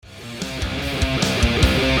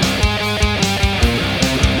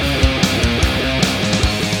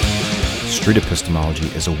street epistemology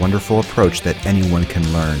is a wonderful approach that anyone can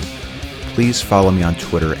learn. Please follow me on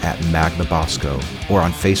Twitter at MagnaBosco or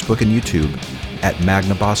on Facebook and YouTube at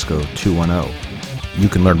MagnaBosco210. You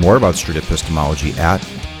can learn more about street epistemology at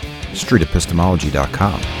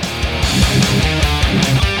streetepistemology.com.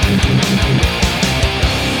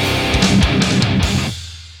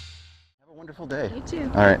 Have a wonderful day. You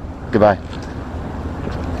too. All right. Goodbye.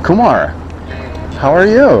 Kumar, how are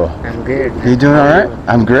you? I'm good. You doing all right?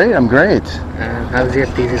 I'm great. How's your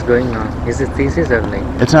thesis going on? Is it thesis or like?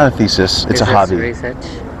 It's not a thesis. It's a hobby. Research.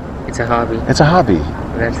 It's a hobby. It's a hobby.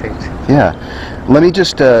 That's it. Yeah. Let me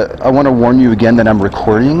just, I want to warn you again that I'm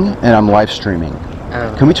recording and I'm live streaming.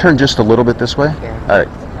 Oh. Can we turn just a little bit this way? Yeah. All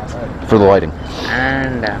right. For the lighting.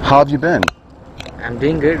 And How have you been? I'm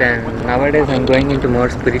doing good, and nowadays I'm going into more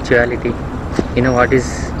spirituality. You know what is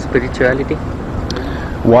spirituality?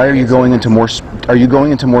 Why are you going into more, are you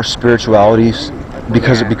going into more spiritualities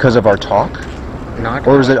because, Yeah. because of our talk? Not.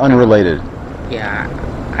 Or is it unrelated? Yeah.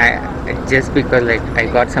 I just because like I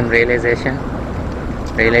got some realization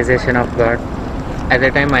of God. At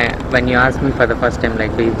the time, when you asked me for the first time,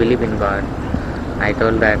 like, do you believe in God? I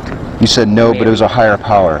told that. You said no, but it was a higher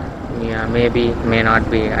power. Yeah, maybe, may not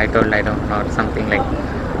be. I told I don't know, something like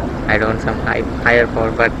I don't some higher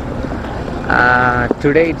power. But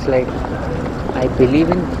today it's like I believe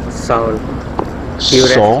in soul.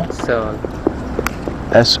 Purest Soul? Soul.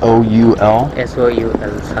 S-O-U-L?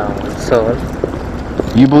 S-O-U-L. Soul.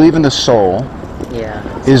 You believe in the soul. Yeah.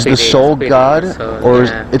 Is the soul spirit, God? soul, Or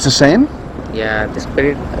yeah. it's the same? Yeah, the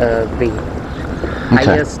spirit, the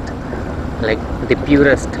highest, like the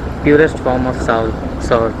purest form of soul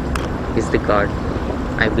is the God.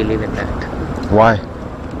 I believe in that. Why?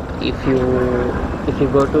 If you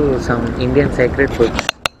go to some Indian sacred books,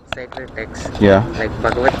 sacred texts, Yeah. like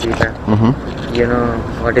Bhagavad Gita, Mm-hmm. you know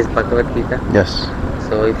what is Bhagavad Gita? Yes.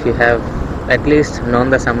 So if you have at least known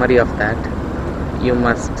the summary of that, you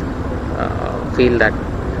must feel that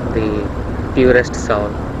the purest soul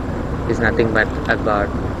is nothing but a God.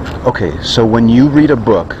 Okay, so when you read a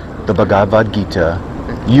book, the Bhagavad Gita,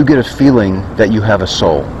 you get a feeling that you have a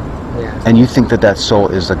soul, Yeah, and you think that that soul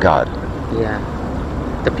is a God. yeah.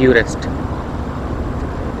 The purest.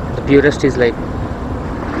 The purest is like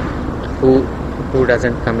who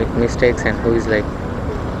doesn't commit mistakes, and who is like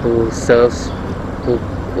who serves, who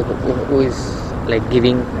is like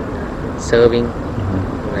giving, serving,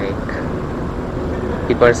 like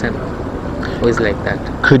the person who is like that.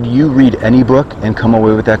 Could you read any book and come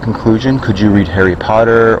away with that conclusion? Could you read Harry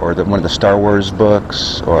Potter or one of the Star Wars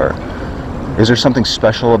books? Or is there something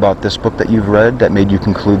special about this book that you've read that made you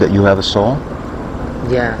conclude that you have a soul?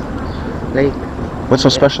 Yeah, like What's so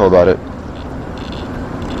special about it?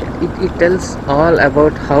 it tells all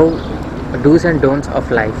about how do's and don'ts of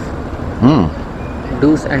life.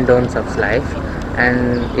 Do's and don'ts of life,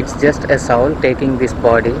 and it's just a soul taking this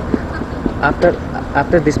body.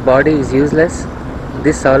 After this body is useless,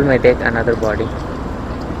 this soul may take another body.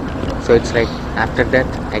 So it's like after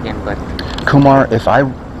that again birth. Kumar, if I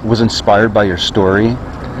was inspired by your story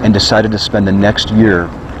and decided to spend the next year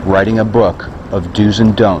writing a book of do's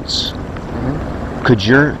and don'ts, could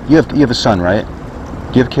you have a son, right?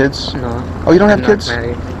 Do you have kids? No. Oh, you don't I'm have kids? Not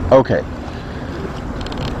married. Okay.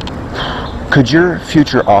 Could your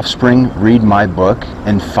future offspring read my book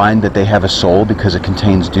and find that they have a soul because it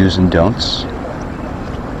contains do's and don'ts?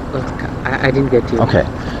 I didn't get you. Okay.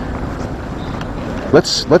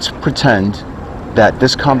 Let's pretend that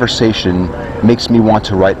this conversation makes me want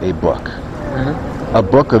to write a book. A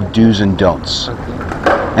book of do's and don'ts. Okay.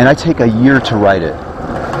 And I take a year to write it.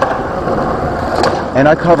 And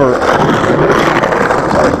I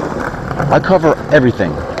cover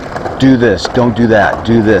everything. Do this, don't do that.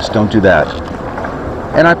 Do this, don't do that.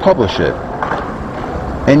 And I publish it.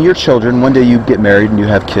 And your children, one day you get married and you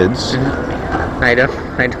have kids. I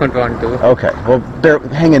don't want to. Okay, well,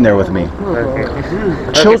 hang in there with me. Okay.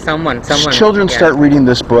 Okay, someone. Children yeah. start reading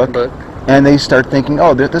this book, and they start thinking,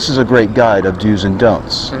 oh, this is a great guide of do's and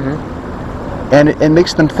don'ts. And it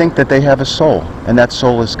makes them think that they have a soul, and that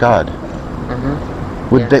soul is God.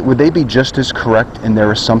 Would they be just as correct in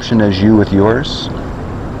their assumption as you with yours?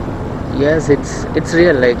 Yes, it's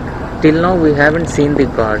real. Like till now we haven't seen the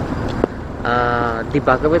God. The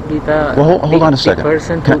Bhagavad Gita. Well, hold on a second.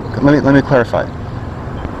 Let me clarify.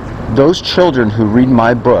 Those children who read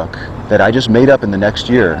my book that I just made up in the next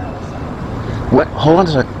year, hold on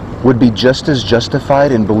a second, would be just as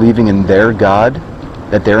justified in believing in their God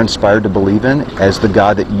that they're inspired to believe in as the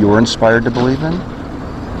God that you're inspired to believe in?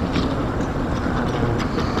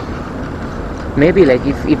 Maybe like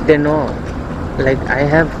if they know, like I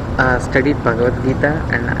have studied Bhagavad Gita,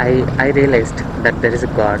 and I realized that there is a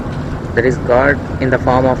God. There is God in the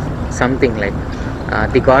form of something like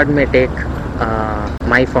the God may take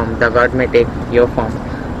my form, the God may take your form,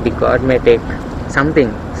 the God may take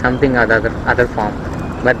something other form,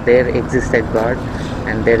 but there exists a God,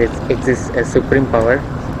 and there exists a supreme power.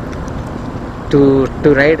 To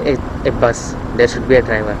ride a bus, there should be a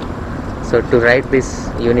driver. So to ride this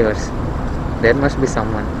universe, there must be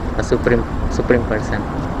someone, a supreme person,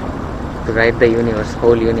 to ride the universe,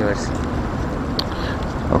 whole universe.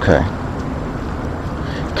 Okay.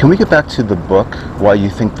 Can we get back to the book, why you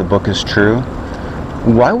think the book is true?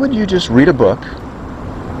 Why would you just read a book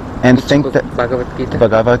and Which think book? that Bhagavad the Gita.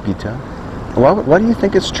 Bhagavad Gita? Why do you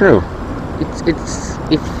think it's true? It's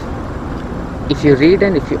if you read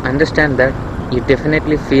and if you understand that, you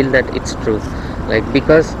definitely feel that it's true. Like,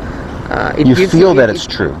 because it You gives feel you, that it's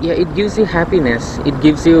true. Yeah, it gives you happiness. It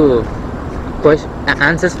gives you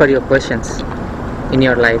answers for your questions in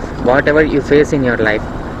your life. Whatever you face in your life,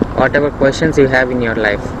 whatever questions you have in your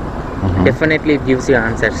life, definitely it gives you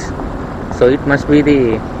answers. So it must be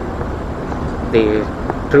the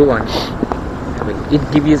true one. It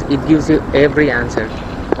gives you every answer,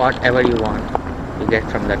 whatever you want, you get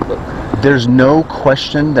from that book. There's no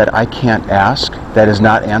question that I can't ask that is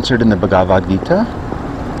not answered in the Bhagavad Gita?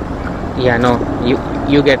 Yeah, no,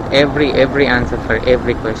 you get every answer for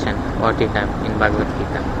every question what you have in Bhagavad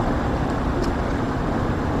Gita.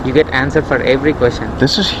 You get answer for every question.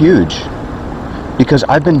 This is huge. Because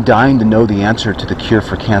I've been dying to know the answer to the cure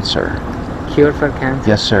for cancer. Cure for cancer?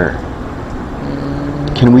 Yes, sir.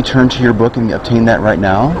 Can we turn to your book and obtain that right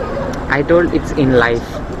now? I told it's in life,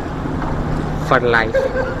 for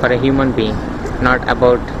a human being, not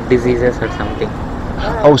about diseases or something.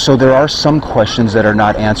 Oh, so there are some questions that are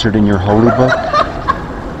not answered in your holy book?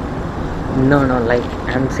 No, like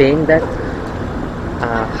I'm saying that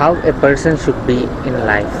how a person should be in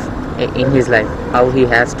life, in his life, how he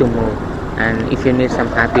has to move, and if you need some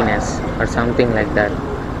happiness or something like that,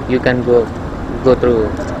 you can go through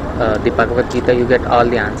the Bhagavad Gita. You get all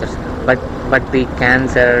the answers. But the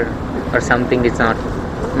cancer or something is not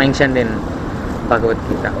mentioned in Bhagavad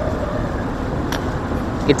Gita.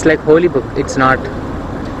 It's like holy book. It's not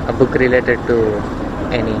a book related to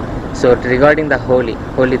any. So regarding the holy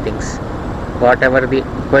things, whatever the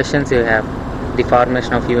questions you have, the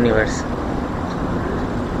formation of universe,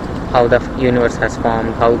 how the universe has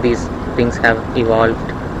formed, how these things have evolved,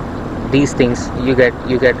 these things you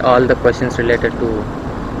get all the questions related to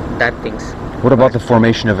that things. What about the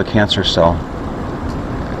formation of a cancer cell?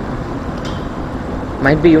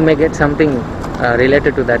 Might be you may get something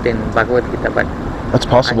related to that in Bhagavad Gita, but That's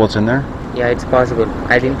possible, it's in there? yeah, it's possible.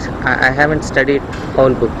 I haven't studied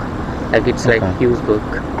whole book. Like, it's like huge book.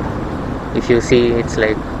 If you see, it's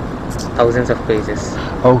like thousands of pages.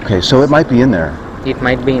 Okay, so it might be in there. It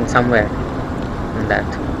might be in somewhere in that.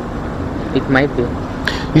 It might be.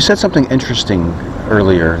 You said something interesting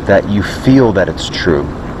earlier, that you feel that it's true.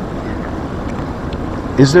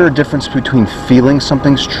 Is there a difference between feeling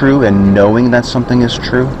something's true and knowing that something is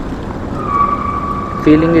true?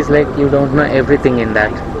 Feeling is like you don't know everything in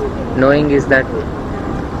that. Knowing is that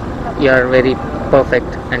you are very perfect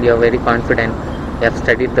and you are very confident. You have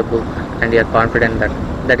studied the book and you are confident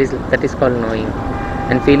that is called knowing.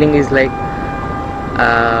 And feeling is like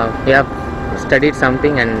you have studied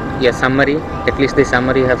something and your summary, at least the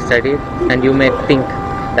summary you have studied, and you may think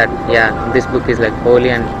that this book is like holy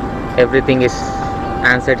and everything is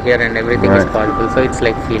answered here and everything is possible. So it's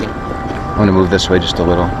like feeling. I'm going to move this way just a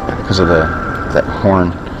little because of that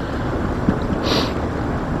horn.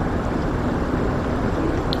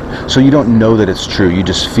 So you don't know that it's true, you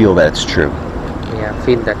just feel that it's true. Yeah,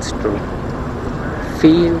 feel that's true.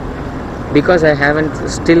 Feel, because I haven't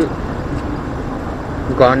still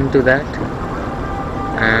gone to that.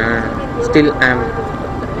 Still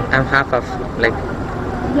I'm half of, like,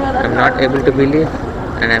 I'm not able to believe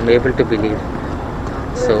and I'm able to believe.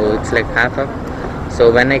 So it's like half of.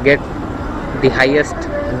 So when I get the highest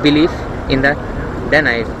belief in that, then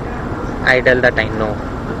I tell that I know.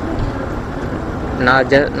 Now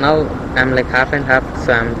I'm like half and half,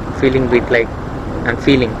 so I'm feeling bit like I'm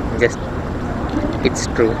feeling just it's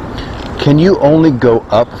true. Can you only go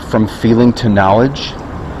up from feeling to knowledge?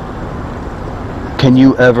 Can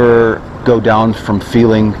you ever go down from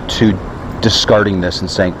feeling to discarding this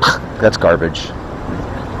and saying, that's garbage?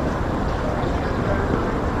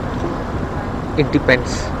 It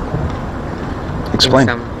depends. Explain.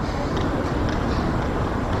 I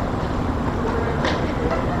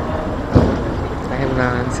have no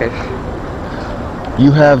answer.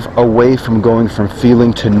 You have a way from going from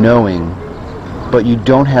feeling to knowing, but you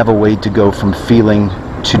don't have a way to go from feeling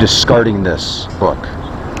to discarding this book.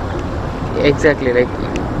 Exactly, like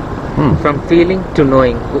From feeling to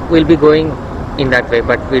knowing. We'll be going in that way,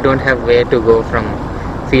 but we don't have where to go from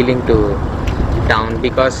feeling to down,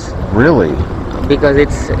 because Really?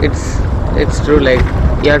 it's true. Like,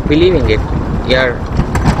 you're believing it, you're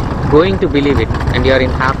going to believe it, and you're in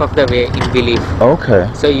half of the way in belief. Okay.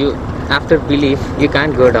 So you, after belief, you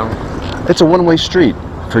can't go down. It's a one-way street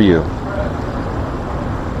for you.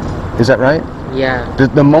 Is that right? Yeah.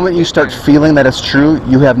 The moment you start feeling that it's true,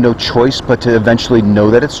 you have no choice but to eventually know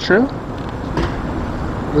that it's true?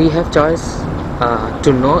 We have choice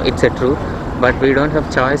to know it's a true, but we don't have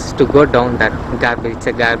choice to go down that garbage. It's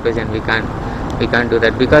a garbage, and we can't do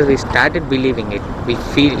that, because we started believing it.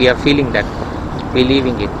 We are feeling that,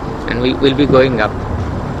 believing it, and we will be going up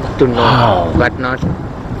to know. Wow. But not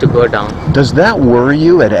to go down. Does that worry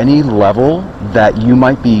you at any level, that you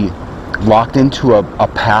might be locked into a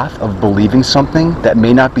path of believing something that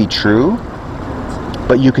may not be true,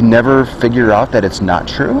 but you can never figure out that it's not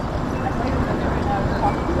true?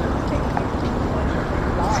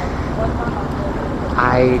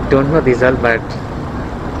 I don't know the result, but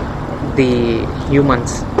the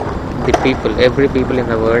humans, the people, every people in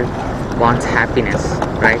the world wants happiness,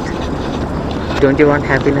 right? Don't you want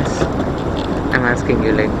happiness? I'm asking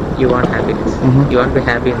you, like, you want happiness. You want to be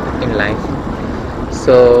happy in life.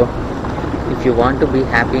 So if you want to be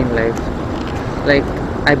happy in life, like,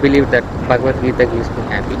 I believe that Bhagavad Gita gives me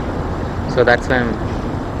happy. So that's why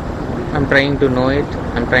I'm trying to know it.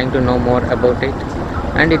 I'm trying to know more about it,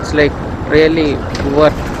 and it's like really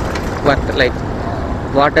what like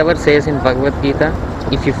whatever says in Bhagavad Gita,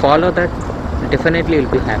 if you follow that, definitely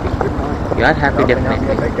you'll be happy. You are happy, definitely,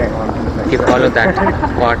 if you follow that,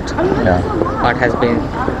 what has been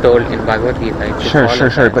told in Bhagavad Gita.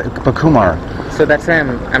 Sure. But Kumar, So that's why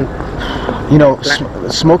I'm you know,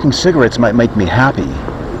 smoking cigarettes might make me happy.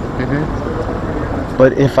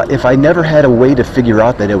 But if I never had a way to figure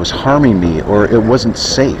out that it was harming me or it wasn't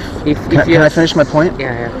safe, can I finish my point?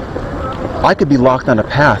 Yeah. I could be locked on a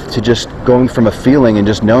path to just going from a feeling and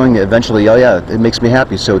just knowing eventually, oh yeah, it makes me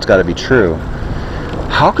happy, so it's got to be true.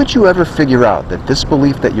 How could you ever figure out that this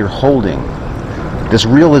belief that you're holding, this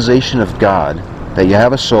realization of God, that you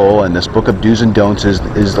have a soul and this book of do's and don'ts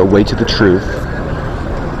is the way to the truth,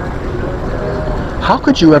 how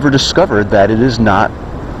could you ever discover that it is not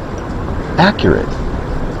accurate,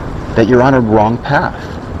 that you're on a wrong path?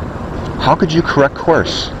 How could you correct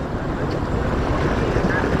course?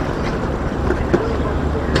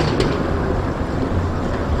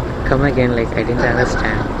 Come again, like, I didn't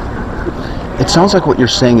understand. It sounds like what you're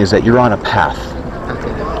saying is that you're on a path.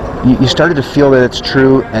 Okay. You started to feel that it's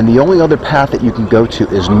true, and the only other path that you can go to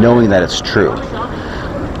is knowing that it's true.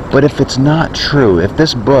 But if it's not true, if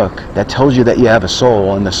this book that tells you that you have a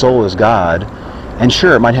soul and the soul is God, and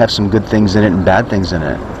sure, it might have some good things in it and bad things in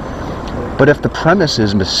it, but if the premise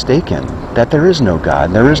is mistaken, that there is no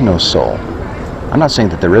God, there is no soul, I'm not saying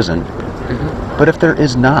that there isn't, but if there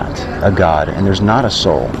is not a God and there's not a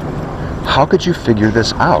soul, how could you figure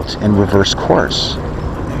this out and reverse course?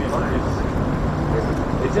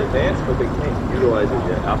 It's advanced, but they can't utilize it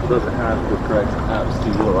yet. Apple doesn't have the correct apps to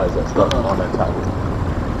utilize that stuff on that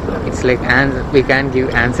tablet. It's like, and we can't give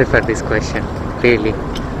answer for this question, really.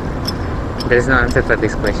 There is no answer for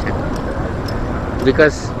this question,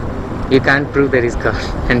 because you can't prove there is God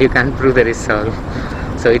and you can't prove there is soul.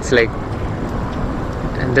 So it's like,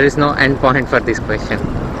 there is no end point for this question.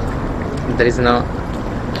 There is no.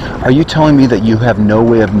 Are you telling me that you have no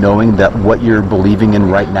way of knowing that what you're believing in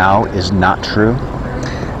right now is not true?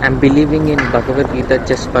 I'm believing in Bhagavad Gita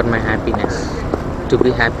just for my happiness, to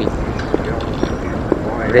be happy.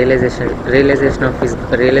 Realization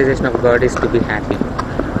of God is to be happy.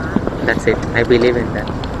 That's it. I believe in that.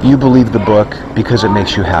 You believe the book because it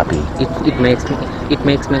makes you happy. It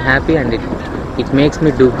makes me happy, and it makes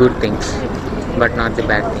me do good things, but not the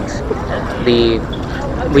bad things.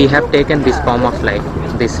 We have taken this form of life,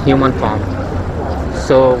 this human form,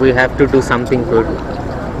 so we have to do something good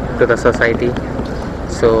to the society.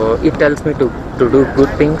 So it tells me to do good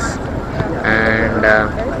things, and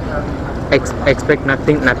expect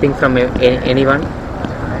nothing from anyone,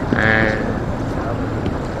 and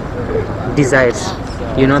desires.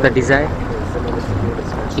 You know the desire?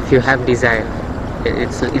 If you have desire,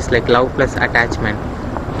 it's like love plus attachment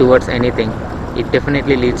towards anything. It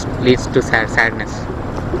definitely leads to sadness.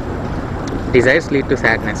 Desires lead to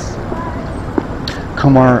sadness.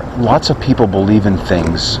 Kumar, lots of people believe in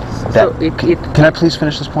things that... So can I please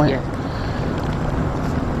finish this point? Yeah.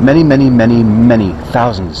 Many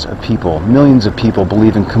thousands of people, millions of people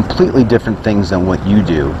believe in completely different things than what you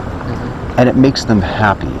do, and it makes them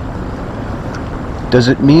happy. Does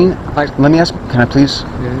it mean... Let me ask, can I please?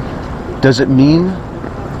 Does it mean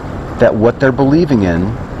that what they're believing in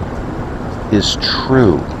is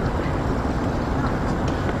true.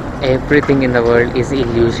 Everything in the world is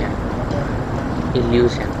illusion.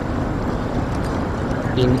 Illusion.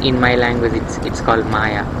 In my language, it's called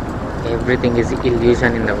Maya. Everything is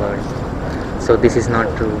illusion in the world. So this is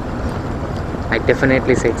not true. I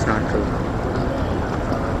definitely say it's not true.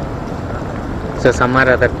 So some or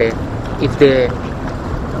other day, if they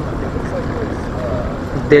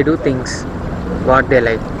do things what they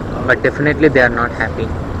like, but definitely they are not happy.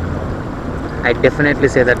 I definitely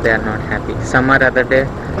say that they are not happy. Some or other day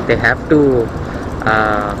they have to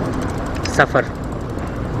suffer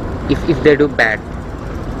if they do bad.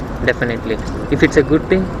 Definitely, if it's a good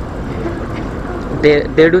thing,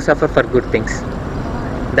 they do suffer for good things.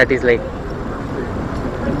 That is like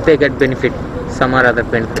they get benefit, some or other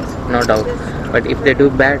benefits, no doubt. But if they do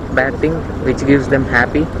bad thing which gives them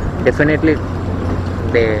happy, definitely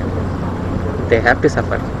they have to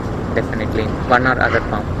suffer, definitely, in one or other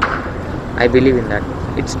form. I believe in that.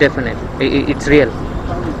 It's definite. It's real.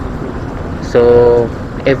 So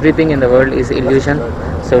everything in the world is illusion.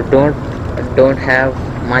 So don't have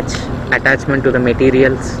much attachment to the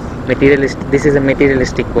materials. This is a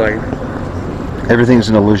materialistic world. Everything is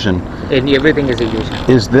an illusion. And everything is illusion.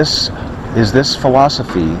 Is this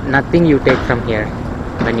philosophy? Nothing you take from here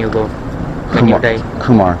when you go, when you die.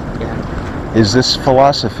 Kumar, Yeah. is this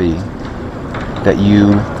philosophy that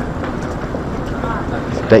you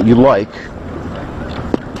like,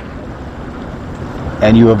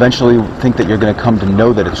 and you eventually think that you're going to come to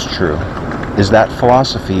know that it's true? Is that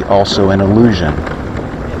philosophy also an illusion?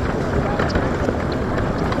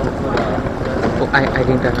 Oh, I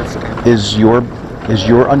didn't understand. Is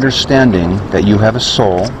your understanding that you have a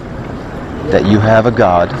soul, that you have a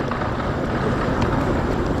God,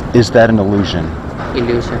 is that an illusion?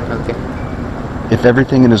 Illusion, okay. If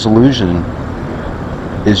everything is illusion,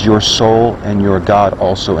 is your soul and your God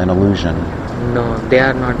also an illusion? No, they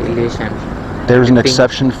are not illusion. There's an Everything-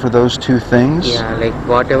 exception for those two things? Yeah, like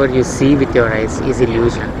whatever you see with your eyes is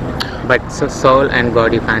illusion. But so soul and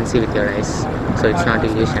God you can't see with your eyes. So it's not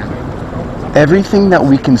illusion. Everything that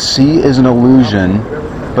we can see is an illusion,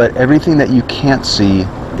 but everything that you can't see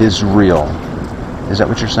is real. Is that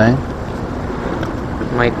what you're saying?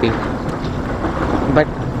 Might be. But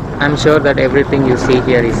I'm sure that everything you see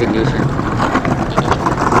here is illusion.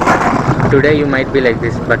 Today you might be like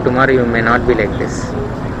this, but tomorrow you may not be like this.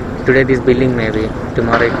 Today this building may be,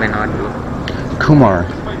 tomorrow it may not be. Kumar,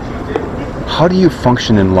 how do you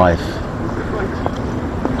function in life?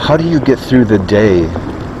 How do you get through the day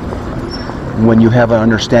when you have an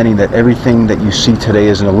understanding that everything that you see today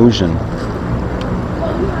is an illusion?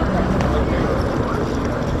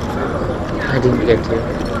 I didn't get you.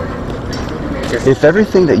 Just If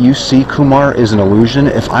everything that you see, Kumar, is an illusion,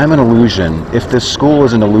 if I'm an illusion, if this school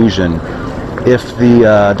is an illusion, if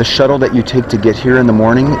the shuttle that you take to get here in the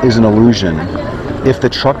morning is an illusion, if the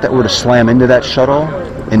truck that were to slam into that shuttle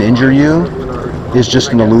and injure you is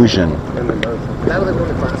just an illusion,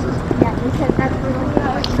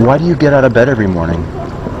 why do you get out of bed every morning?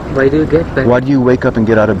 why do you get that? Why do you wake up and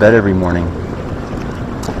get out of bed every morning?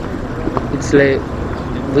 It's like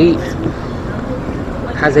we,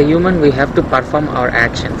 as a human, we have to perform our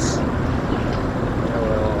actions.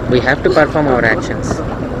 We have to perform our actions.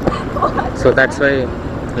 So that's why,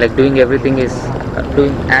 like, doing everything is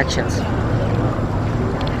doing actions.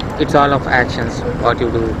 It's all of actions, what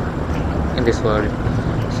you do in this world.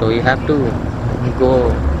 So you have to go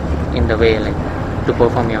in the way, like, to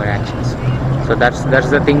perform your actions. So that's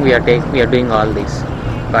the thing we are doing all this.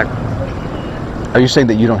 But Are you saying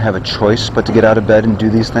that you don't have a choice but to get out of bed and do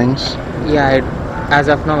these things? yeah, as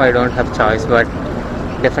of now I don't have choice, but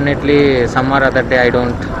definitely some or other day I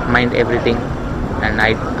don't mind everything, and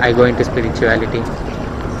I go into spirituality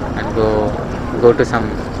and go to some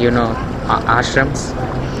ashrams.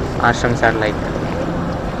 Ashrams are like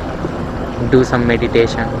do some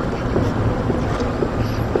meditation,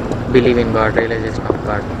 believe in God, realization of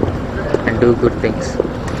God, and do good things.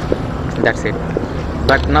 That's it.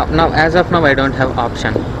 But now as of now I don't have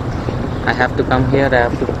option. I have to come here, I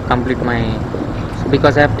have to complete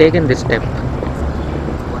because I have taken this step.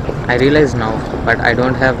 I realize now, but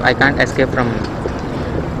I can't escape from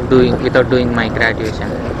without doing my graduation.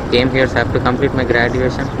 Came here, so I have to complete my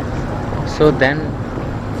graduation. So then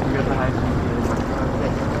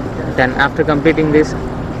after completing this,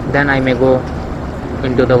 then I may go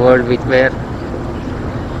into the world where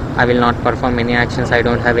I will not perform any actions. I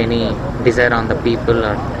don't have any desire on the people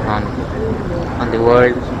or on the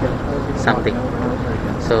world, something.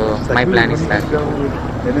 So my plan is that.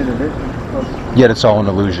 Yet it's all an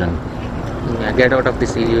illusion. Yeah, get out of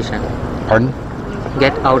this illusion. Pardon?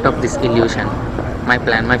 get out of this illusion.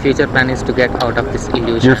 My future plan is to get out of this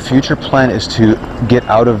illusion. Your future plan is to get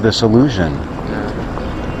out of this illusion.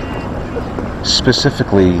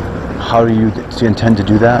 Specifically, how do you intend to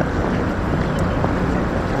do that?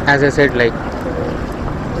 As I said, like,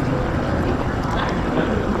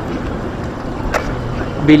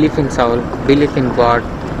 believe in soul, believe in God,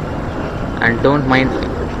 and don't mind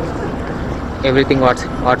everything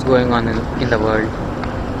what's going on in the world.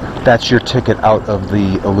 That's your ticket out of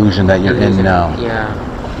the illusion that you're in now. Yeah,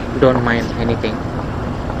 don't mind anything.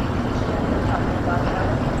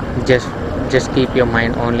 Just keep your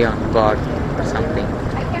mind only on God or something.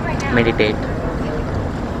 Meditate.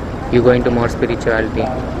 You go into more spirituality.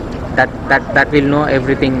 That will know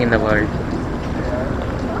everything in the world.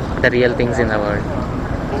 The real things in the world.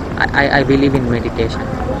 I believe in meditation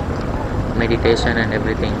and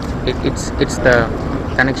everything. It's the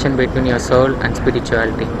connection between your soul and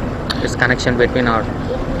spirituality. It's connection between our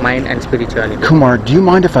mind and spirituality. Kumar, do you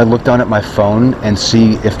mind if I look down at my phone and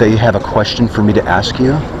see if they have a question for me to ask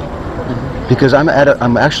you? Because I'm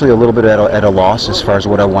actually a little bit at a loss as far as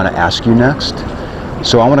what I want to ask you next.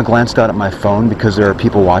 So I want to glance down at my phone because there are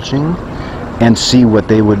people watching and see what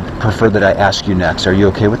they would prefer that I ask you next. Are you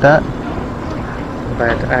okay with that?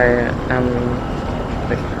 But I am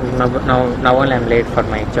now only I'm late for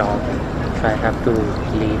my job, so I have to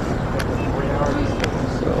leave.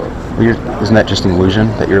 So isn't that just an illusion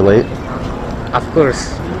that you're late? Of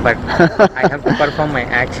course, but I have to perform my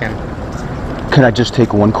action. Can I just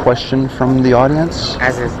take one question from the audience?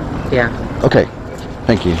 Yeah. Okay,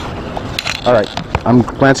 thank you. All right, I'm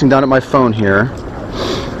glancing down at my phone here.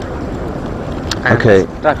 I'm Okay.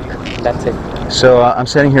 stuck. That's it. So I'm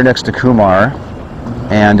sitting here next to Kumar,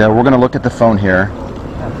 and we're going to look at the phone here.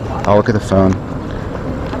 I'll look at the phone.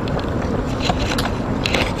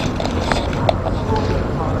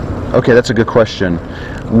 Okay, that's a good question.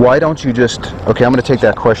 Why don't you just... Okay, I'm going to take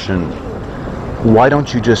that question. Why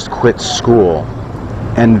don't you just quit school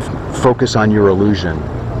and focus on your illusion?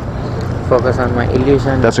 Focus on my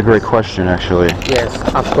illusion. That's a great question, actually. Yes,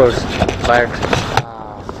 of course. But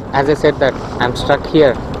as I said that I'm stuck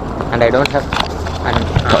here and I don't have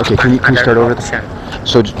Okay, can you start over? Option.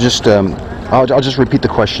 So just, I'll just repeat the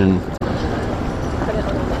question.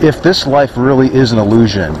 If this life really is an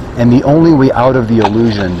illusion, and the only way out of the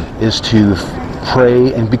illusion is to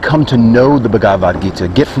pray and become to know the Bhagavad Gita,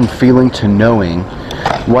 get from feeling to knowing,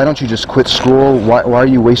 why don't you just quit school? Why are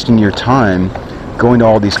you wasting your time going to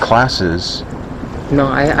all these classes? No,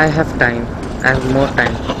 I have time. I have more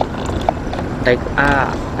time. Like,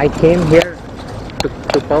 I came here to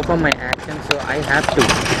perform my action, so I have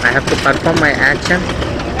to perform my action,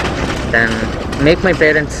 then make my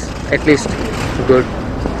parents at least good.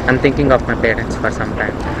 I'm thinking of my parents for some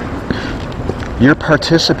time. You're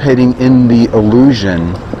participating in the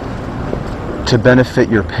illusion to benefit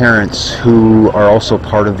your parents who are also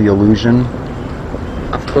part of the illusion?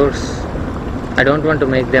 Of course. I don't want to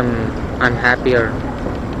make them unhappy or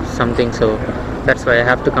something, so that's why I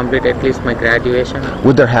have to complete at least my graduation.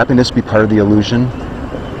 Would their happiness be part of the illusion?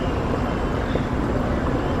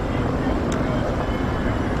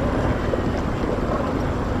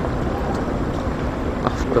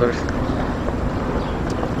 Of course.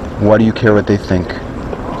 Why do you care what they think?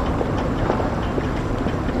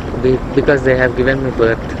 Because they have given me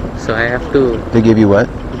birth, so I have to... They gave you what?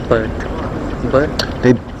 Birth.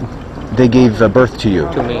 They gave birth to you.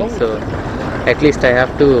 To me, so at least I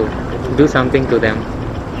have to do something to them.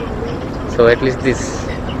 So at least this,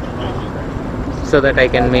 so that I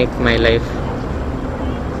can make my life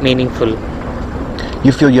meaningful.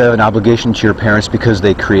 You feel you have an obligation to your parents because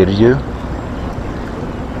they created you?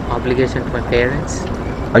 Obligation to my parents?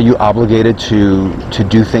 Are you obligated to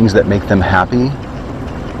do things that make them happy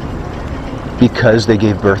because they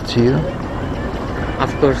gave birth to you?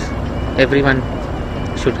 Of course, everyone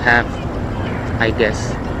should have, I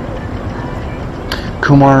guess.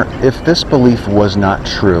 Kumar, if this belief was not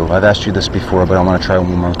true, I've asked you this before, but I want to try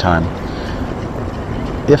one more time.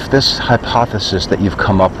 If this hypothesis that you've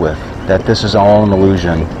come up with, that this is all an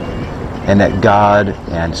illusion, and that God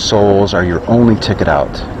and souls are your only ticket out,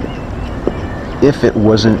 if it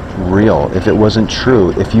wasn't real, if it wasn't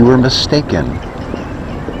true, if you were mistaken,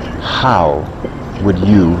 how would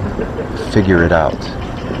you figure it out?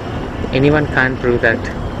 Anyone can't prove that,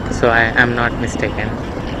 so I am not mistaken.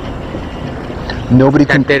 Nobody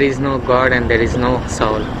can... That there is no God and there is no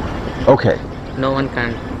soul. Okay. No one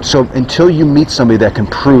can. So until you meet somebody that can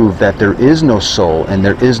prove that there is no soul and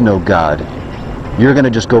there is no God, you're going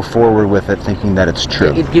to just go forward with it thinking that it's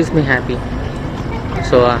true. It gives me happy.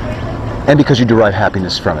 So and because you derive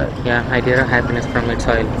happiness from it. yeah, I derive happiness from its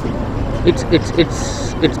oil.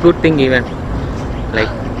 it's good thing even. Like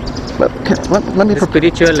Let me the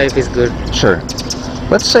spiritual life is good. Sure.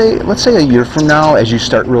 Let's say a year from now, as you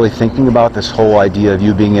start really thinking about this whole idea of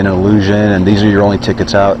you being in an illusion and these are your only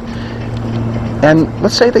tickets out, and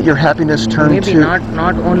let's say that your happiness turned Maybe to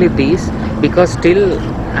not only these, because still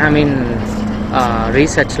I'm in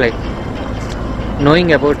research, like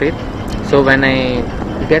knowing about it. So when I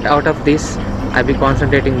get out of this, I'll be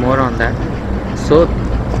concentrating more on that. So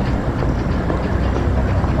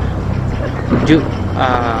do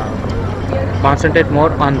concentrate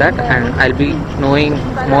more on that, and I'll be knowing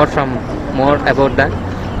more about that,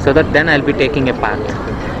 so that then I'll be taking a path.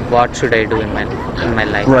 What should I do in my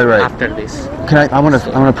life Right. after this? I want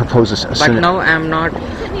to propose this. But now I'm not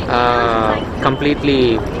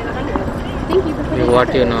completely,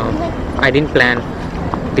 I didn't plan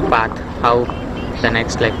the path, how the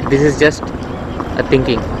next, like this is just a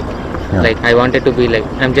thinking. Yeah. Like I wanted to be like,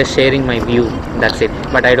 I'm just sharing my view, that's it.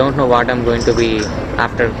 But I don't know what I'm going to be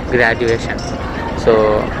after graduation.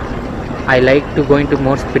 So I like to go into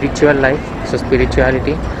more spiritual life, so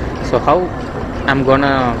spirituality. So how I'm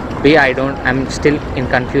gonna be, I'm still in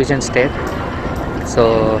confusion state.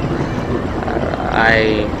 So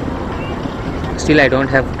I don't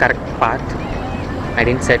have correct path. I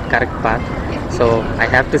didn't set correct path, so I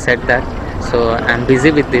have to set that. So I'm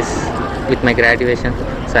busy with this, with my graduation.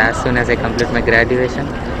 So as soon as I complete my graduation,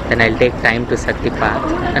 then I'll take time to set the path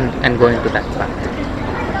and go into that path.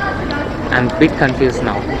 I'm a bit confused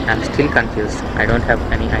now. I'm still confused. I don't have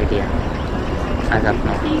any idea as of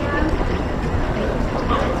now.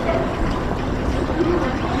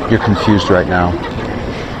 You're confused right now.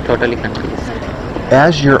 Totally confused.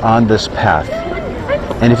 As you're on this path,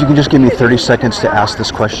 and if you can just give me 30 seconds to ask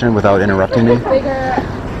this question without interrupting me.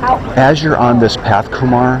 As you're on this path,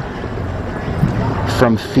 Kumar,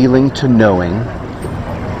 from feeling to knowing,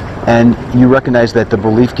 and you recognize that the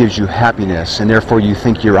belief gives you happiness, and therefore you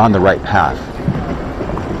think you're on the right path.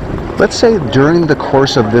 Let's say during the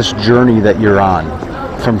course of this journey that you're on,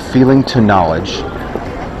 from feeling to knowledge,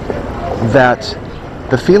 that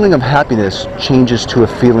the feeling of happiness changes to a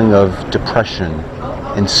feeling of depression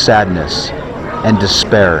and sadness and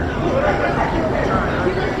despair.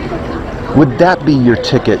 Would that be your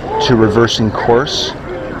ticket to reversing course,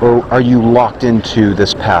 or are you locked into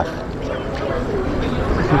this path?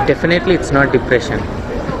 Definitely it's not depression,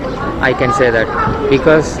 I can say that,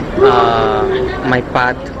 because my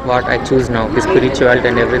path, what I choose now, the spirituality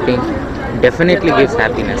and everything, definitely gives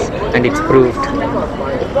happiness, and it's proved.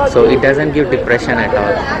 So it doesn't give depression at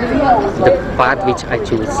all. The path which I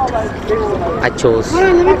chose.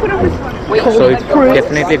 So it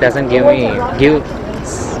definitely doesn't give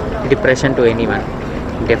depression to anyone.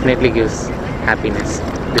 Definitely gives happiness,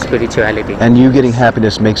 the spirituality. And you getting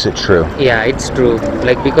happiness makes it true. Yeah, it's true.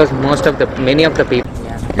 Like, because many of the people.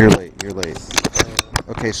 You're late.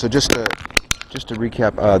 Okay, so just to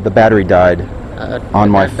recap, the battery died on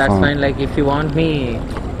my phone. That's fine. Like, if you want me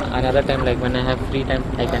another time, like when I have free time,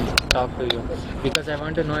 I can talk to you, because I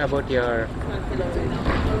want to know about your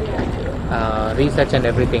research and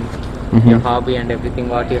everything, your hobby and everything,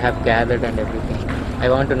 what you have gathered and everything. I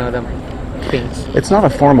want to know the things. It's not a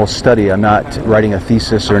formal study. I'm not writing a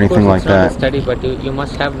thesis or anything like that. It's not a study, but you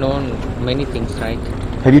must have known many things, right?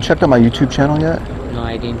 Have you checked out my YouTube channel yet? No,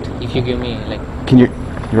 I didn't. If you give me, like... Can you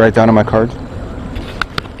write it down on my card?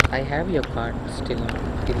 I have your card still.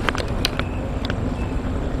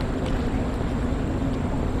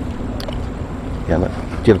 Yeah,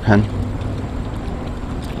 do you have a pen?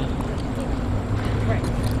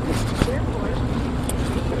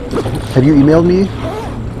 Have you emailed me?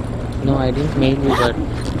 No, I didn't mail you, but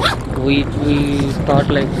we thought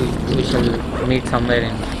like we shall meet somewhere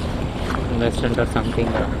in restaurant or something,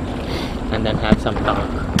 and then have some talk.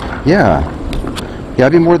 Yeah,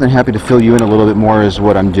 I'd be more than happy to fill you in a little bit more as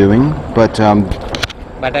what I'm doing, but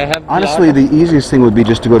But I have honestly, the easiest thing would be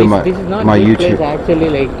just to go to my YouTube. Place, actually,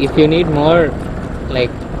 like if you need more,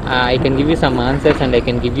 like I can give you some answers, and I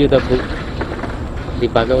can give you the book, the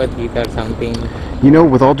Bhagavad Gita or something. You know,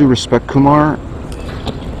 with all due respect, Kumar,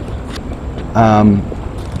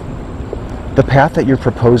 the path that you're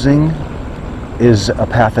proposing is a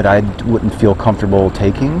path that I wouldn't feel comfortable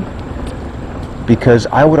taking, because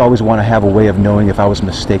I would always want to have a way of knowing if I was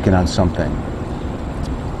mistaken on something.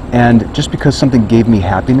 And just because something gave me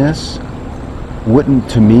happiness wouldn't,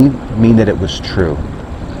 to me, mean that it was true.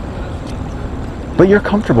 But you're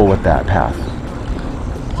comfortable with that path.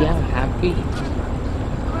 Yeah, happy.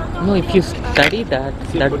 No, if you study that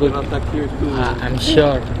would, I'm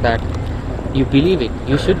sure that you believe it.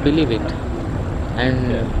 You should believe it.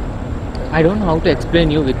 And I don't know how to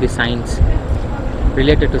explain you with the science.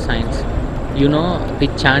 related to science. You know the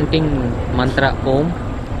chanting mantra Om,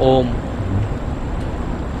 Om,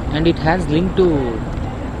 and it has link to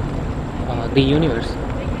the universe.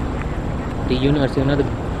 The universe, you know, the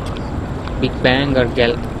Big Bang or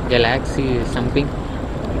galaxy something.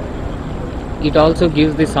 It also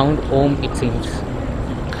gives the sound Om, it seems.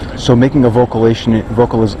 So making a vocalization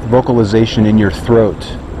in your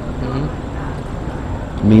throat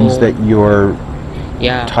means that you're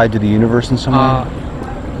tied to the universe in some way?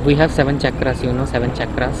 We have 7 chakras, you know, 7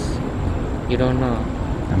 chakras. You don't know.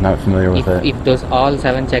 I'm not familiar with it. If those all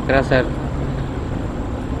 7 chakras are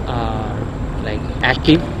like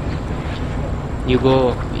active,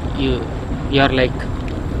 you're like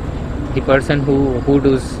the person who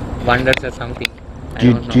does wonders or something.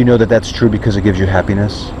 Do you know that that's true because it gives you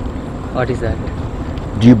happiness? What is that?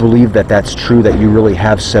 Do you believe that that's true, that you really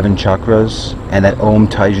have 7 chakras and that Om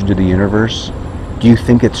ties you to the universe? Do you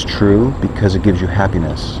think it's true because it gives you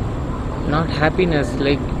happiness? Not happiness,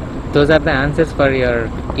 like those are the answers for your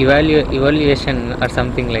evaluation or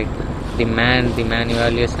something, like the man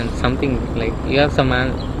evaluation, something like you have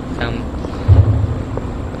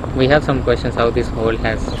we have some questions how this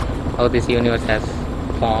universe has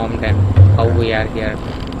formed and how we are here.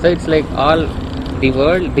 So it's like all the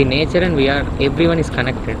world, the nature, and everyone is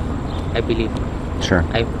connected, I believe. Sure.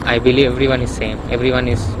 I believe everyone is same, everyone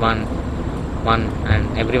is one,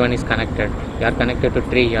 and everyone is connected. You are connected to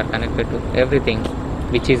tree, you are connected to everything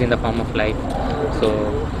which is in the form of life. So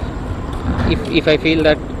if I feel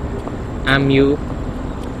that I'm you,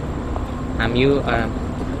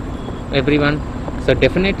 everyone, so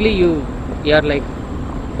definitely you are like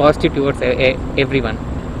positive towards everyone.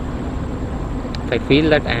 If I feel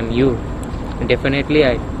that I am you, definitely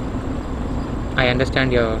I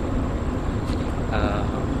understand your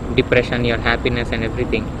depression, your happiness, and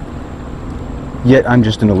everything. Yet I'm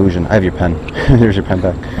just an illusion. I have your pen. There's your pen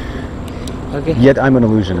back. Okay. Yet I'm an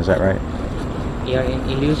illusion. Is that right? You're an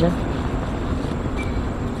illusion.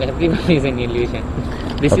 Everyone is an illusion.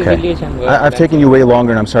 This Okay. is illusion. I've taken you way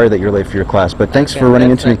longer, and I'm sorry that you're late for your class. But thanks for running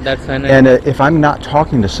into me. That's fine. And if I'm not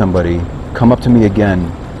talking to somebody, come up to me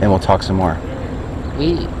again, and we'll talk some more.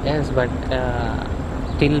 Yes, but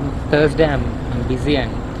till Thursday I'm busy,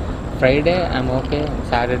 and Friday I'm okay.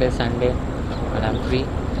 Saturday, Sunday, and I'm free.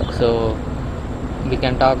 So we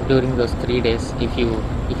can talk during those 3 days if you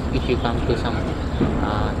come to some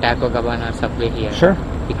Taco Gabbana or Subway here. Sure.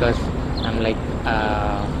 Because I'm like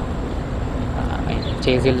in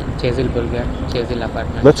Chesil Bulgar, Chesil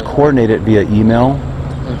apartment. Let's coordinate it via email,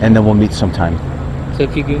 and then we'll meet sometime. So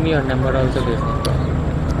if you give me your number also, this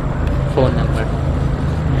phone number,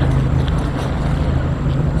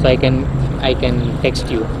 so I can text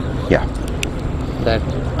you. Yeah. That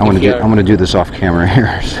I'm gonna do this off camera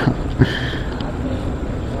here. So.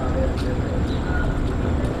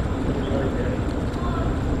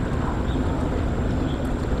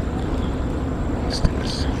 Let's do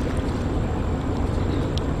this.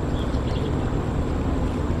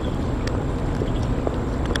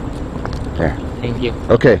 There. Thank you.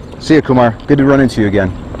 Okay. See you, Kumar. Good to run into you again.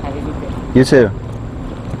 Have a good day. You too.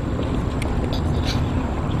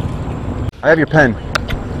 I have your pen.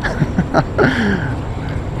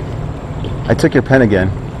 I took your pen again.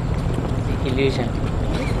 Illusion.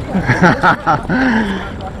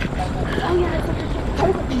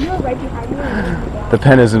 The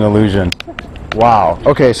pen is an illusion. Wow.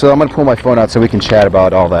 Okay, so I'm going to pull my phone out so we can chat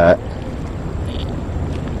about all that.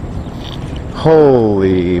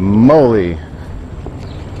 Holy moly.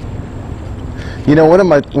 You know,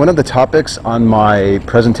 one of the topics on my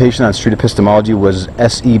presentation on street epistemology was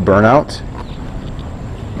SE burnout.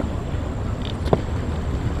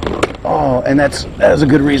 Oh, and that is a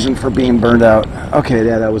good reason for being burned out. Okay,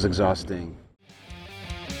 yeah, that was exhausting.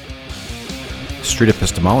 Street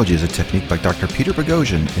epistemology is a technique by Dr. Peter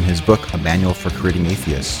Boghossian in his book A Manual for Creating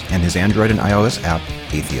Atheists and his Android and iOS app,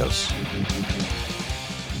 Atheos.